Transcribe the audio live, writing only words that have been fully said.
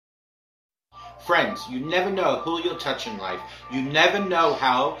Friends, you never know who you'll touch in life. You never know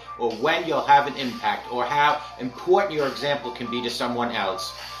how or when you'll have an impact or how important your example can be to someone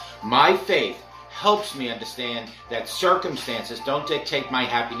else. My faith helps me understand that circumstances don't dictate my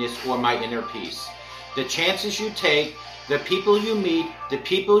happiness or my inner peace. The chances you take, the people you meet, the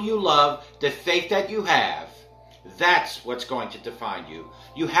people you love, the faith that you have, that's what's going to define you.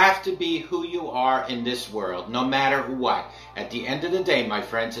 You have to be who you are in this world, no matter what. At the end of the day, my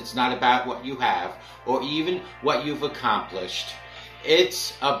friends, it's not about what you have or even what you've accomplished.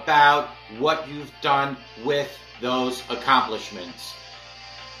 It's about what you've done with those accomplishments.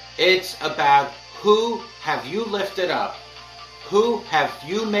 It's about who have you lifted up, who have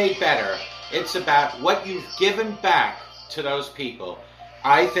you made better. It's about what you've given back to those people.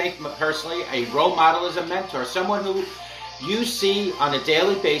 I think personally a role model is a mentor, someone who you see on a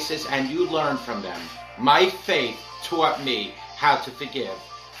daily basis and you learn from them. My faith taught me how to forgive.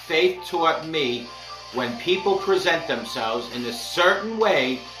 Faith taught me when people present themselves in a certain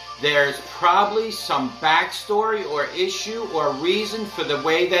way, there's probably some backstory or issue or reason for the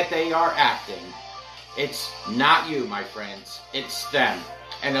way that they are acting. It's not you, my friends. It's them.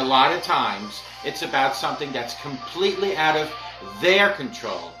 And a lot of times, it's about something that's completely out of their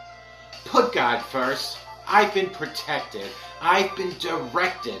control. Put God first. I've been protected. I've been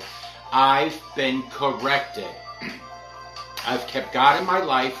directed. I've been corrected. I've kept God in my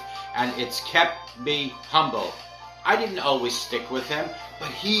life, and it's kept me humble. I didn't always stick with him, but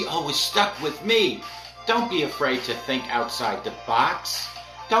he always stuck with me. Don't be afraid to think outside the box.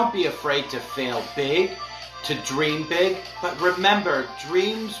 Don't be afraid to fail big, to dream big. But remember,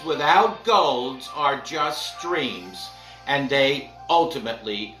 dreams without goals are just dreams, and they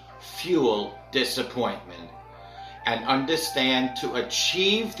ultimately fuel disappointment. And understand, to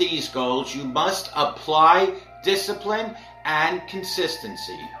achieve these goals, you must apply discipline and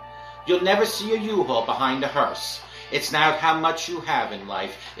consistency. You'll never see a U-Haul behind a hearse. It's not how much you have in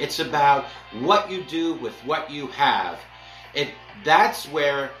life. It's about what you do with what you have. That's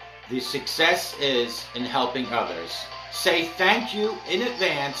where the success is in helping others. Say thank you in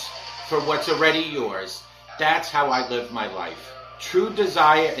advance for what's already yours. That's how I live my life. True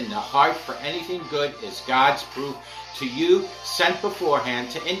desire in the heart for anything good is God's proof to you, sent beforehand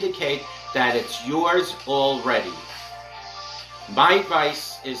to indicate that it's yours already. My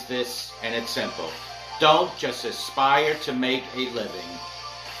advice is this, and it's simple. Don't just aspire to make a living.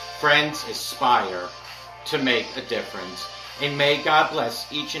 Friends, aspire to make a difference. And may God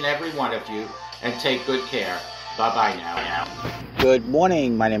bless each and every one of you, and take good care. Bye-bye now. Good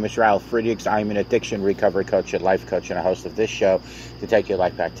morning. My name is Ralf Friedrichs. I'm an addiction recovery coach and life coach and a host of this show, the Take Your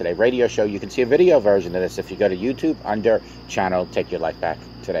Life Back Today radio show. You can see a video version of this if you go to YouTube under channel Take Your Life Back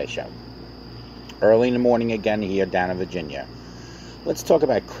Today show. Early in the morning again here down in Virginia. Let's talk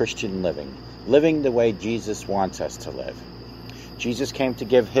about Christian living. Living the way Jesus wants us to live. Jesus came to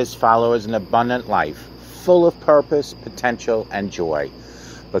give his followers an abundant life, full of purpose, potential, and joy.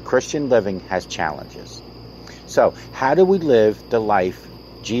 But Christian living has challenges. So, how do we live the life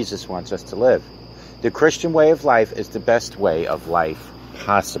Jesus wants us to live? The Christian way of life is the best way of life,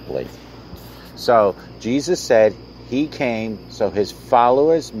 possibly. So, Jesus said he came so his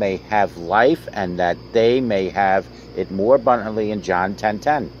followers may have life and that they may have it more abundantly in John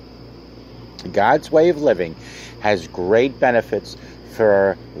 10:10. God's way of living has great benefits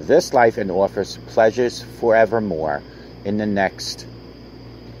for this life and offers pleasures forevermore in the next.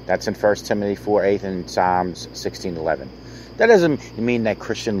 That's in 1 Timothy 4:8 and Psalms 16:11. That doesn't mean that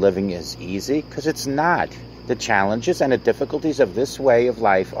Christian living is easy, because it's not. The challenges and the difficulties of this way of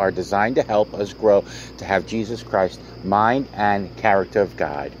life are designed to help us grow to have Jesus Christ, mind and character of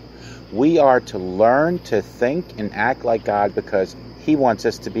God. We are to learn to think and act like God because he wants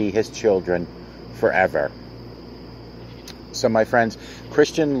us to be his children forever. So, my friends,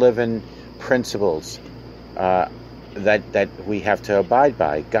 Christian living principles that we have to abide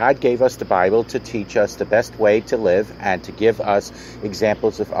by. God gave us the Bible to teach us the best way to live and to give us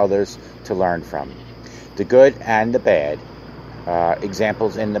examples of others to learn from. The good and the bad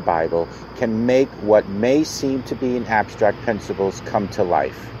examples in the Bible can make what may seem to be an abstract principles come to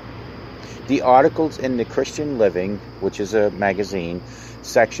life. The articles in the Christian Living, which is a magazine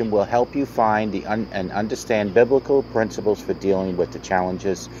section, will help you find and understand biblical principles for dealing with the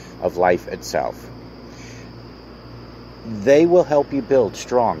challenges of life itself. They will help you build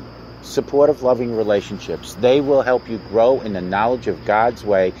strong, supportive, loving relationships. They will help you grow in the knowledge of God's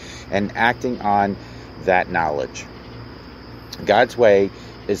way and acting on that knowledge. God's way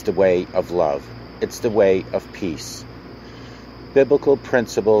is the way of love. It's the way of peace. Biblical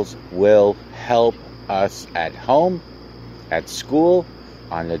principles will help us at home, at school,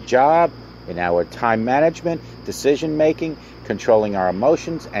 on the job, in our time management, decision making, controlling our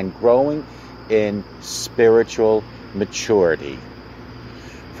emotions, and growing in spiritual maturity.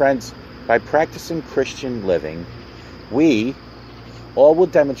 Friends, by practicing Christian living, we all will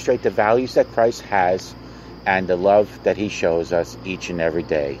demonstrate the values that Christ has and the love that he shows us each and every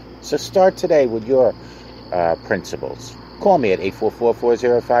day. So start today with your principles. Call me at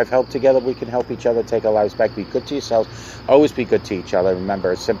 844-405-HELP. Together we can help each other take our lives back. Be good to yourself. Always be good to each other.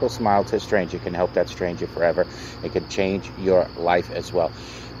 Remember, a simple smile to a stranger can help that stranger forever. It can change your life as well.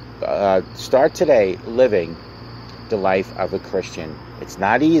 Start today living the life of a Christian. It's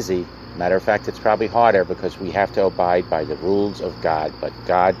not easy. Matter of fact, it's probably harder because we have to abide by the rules of God. But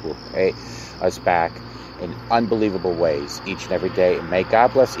God will pay us back in unbelievable ways each and every day. And may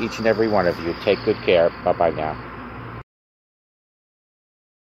God bless each and every one of you. Take good care. Bye-bye now.